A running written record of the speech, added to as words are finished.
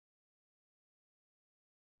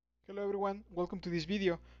Hello everyone, welcome to this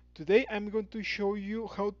video. Today I'm going to show you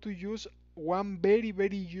how to use one very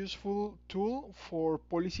useful tool for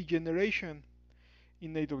policy generation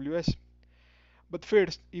in AWS. But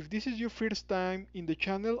first, if this is your first time in the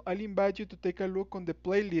channel, I'll invite you to take a look on the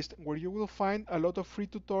playlist where you will find a lot of free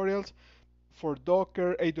tutorials for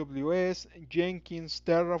Docker, AWS, Jenkins,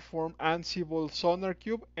 Terraform, Ansible,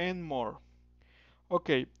 SonarQube, and more.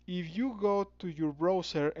 Okay, if you go to your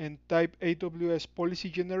browser and type AWS Policy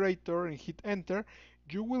Generator and hit enter,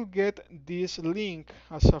 you will get this link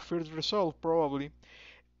as a first result probably.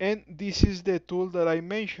 And this is the tool that I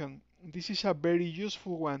mentioned. This is a very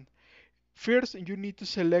useful one. First, you need to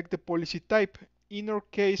select the policy type. In our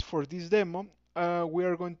case, for this demo, we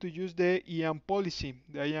are going to use the IAM policy,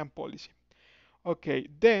 the IAM policy. Okay,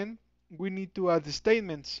 then we need to add the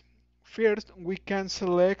statements. First, we can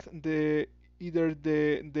select either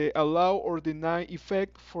the allow or deny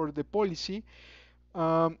effect for the policy.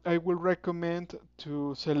 I will recommend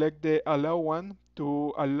to select the allow one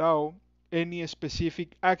to allow any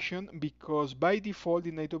specific action because by default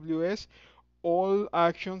in AWS all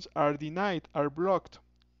actions are denied, are blocked.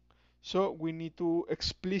 So we need to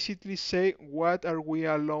explicitly say what are we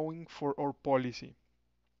allowing for our policy.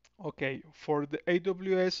 Okay, for the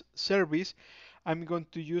AWS service, I'm going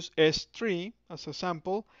to use S3 as a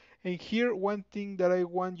sample. And here, one thing that I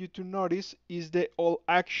want you to notice is the All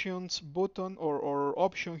Actions button or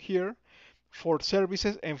option here for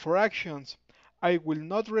services and for actions. I will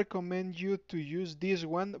not recommend you to use this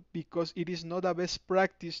one because it is not a best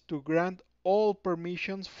practice to grant all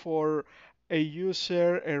permissions for a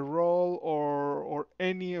user, a role, or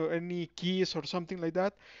any keys or something like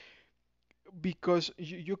that because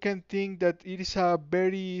you can think that it is a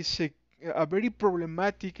very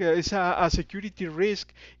problematic, it's a security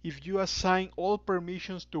risk if you assign all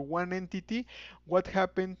permissions to one entity. What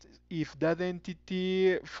happens if that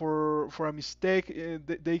entity, for a mistake,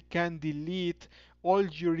 they can delete all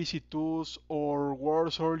your EC2s or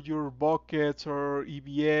worse, all your buckets or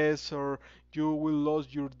EBS, or you will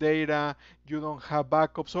lose your data, you don't have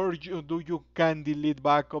backups, or you can delete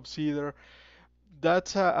backups either.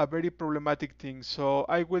 That's a very problematic thing. So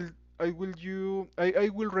I will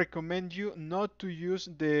recommend you not to use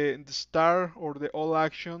the star or the all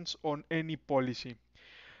actions on any policy.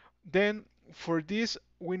 Then for this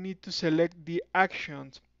we need to select the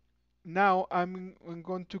actions. Now I'm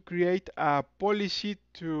going to create a policy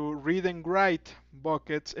to read and write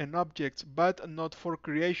buckets and objects, but not for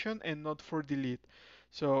creation and not for delete.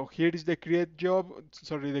 So here is the create job,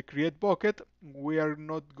 sorry, the create bucket. We are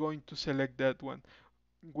not going to select that one.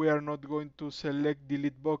 We are not going to select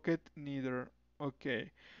delete bucket neither.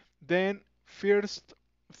 Okay, then first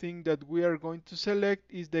thing that we are going to select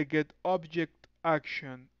is the get object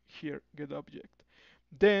action. Here, get object,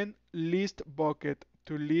 then list bucket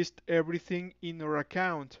to list everything in our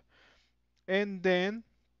account, and then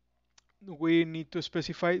we need to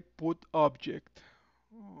specify put object.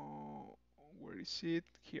 Oh, where is it?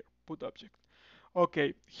 Here, put object.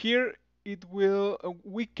 Okay, here it will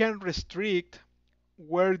we can restrict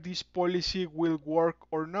where this policy will work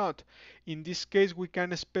or not. In this case, we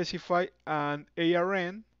can specify an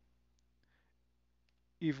ARN.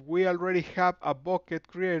 If we already have a bucket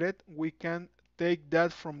created, we can take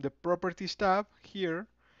that from the properties tab here,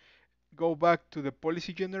 go back to the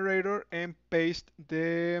policy generator and paste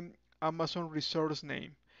the Amazon resource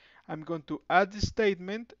name. I'm going to add the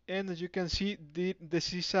statement, and as you can see,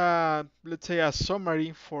 this is a, let's say, a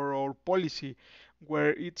summary for our policy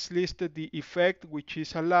where it's listed the effect, which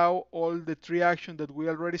is allow all the three actions that we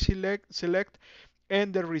already select,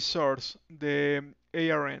 and the resource, the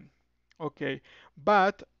ARN. Okay,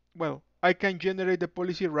 but well, I can generate the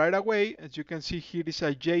policy right away. As you can see, here is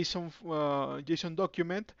a JSON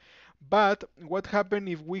document. But what happens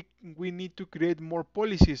if we need to create more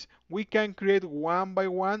policies? We can create one by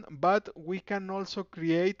one, but we can also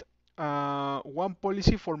create one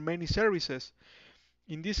policy for many services.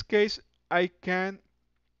 In this case, I can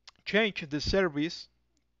change the service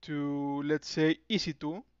to, let's say,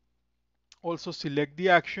 EC2. Also select the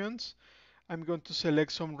actions. I'm going to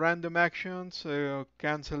select some random actions,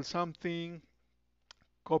 cancel something,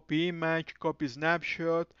 copy image, copy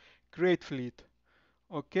snapshot, create fleet.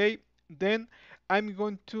 Okay, then I'm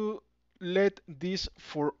going to let this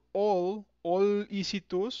for all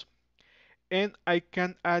EC2s, and I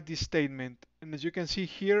can add this statement. And as you can see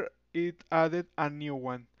here, it added a new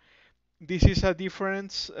one. This is a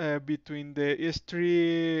difference between the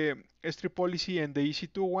S3 policy and the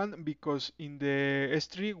EC2 one, because in the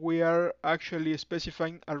S3 we are actually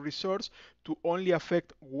specifying a resource to only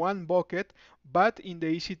affect one bucket, but in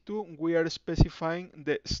the EC2 we are specifying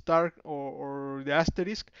the star or the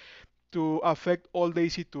asterisk to affect all the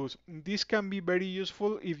EC2s. This can be very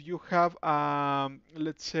useful if you have,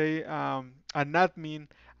 let's say, an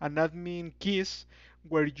admin keys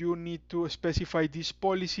where you need to specify this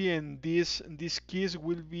policy, and these keys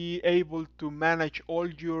will be able to manage all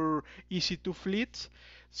your EC2 fleets.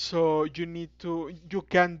 So you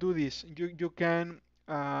can do this. You can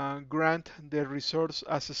grant the resource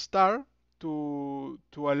as a star to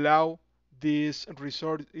allow this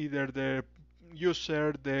resource, either the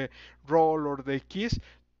user, the role, or the keys,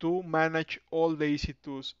 to manage all the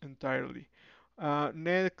EC2s entirely.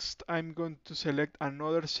 Next, I'm going to select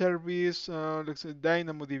another service, let's say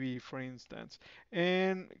DynamoDB, for instance,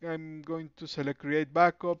 and I'm going to select create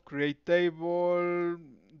backup, create table,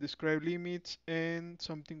 describe limits, and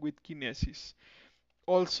something with kinesis.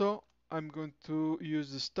 Also, I'm going to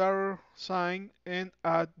use the star sign and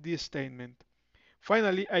add this statement.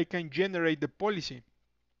 Finally, I can generate the policy.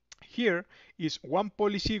 Here is one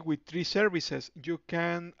policy with 3 services. You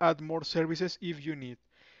can add more services if you need.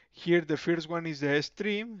 Here the first one is the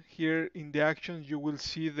stream. Here in the actions you will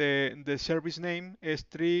see the service name,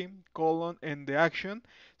 S3 colon, and the action.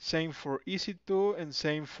 Same for EC2 and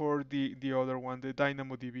same for the other one, the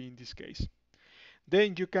DynamoDB in this case.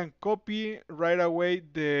 Then you can copy right away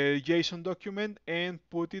the JSON document and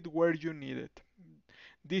put it where you need it.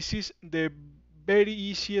 This is the very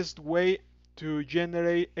easiest way to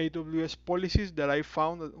generate AWS policies that I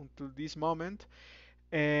found until this moment.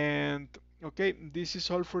 And okay, this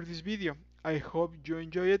is all for this video. I hope you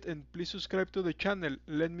enjoy it, and please subscribe to the channel.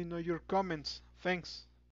 Let me know your comments. Thanks.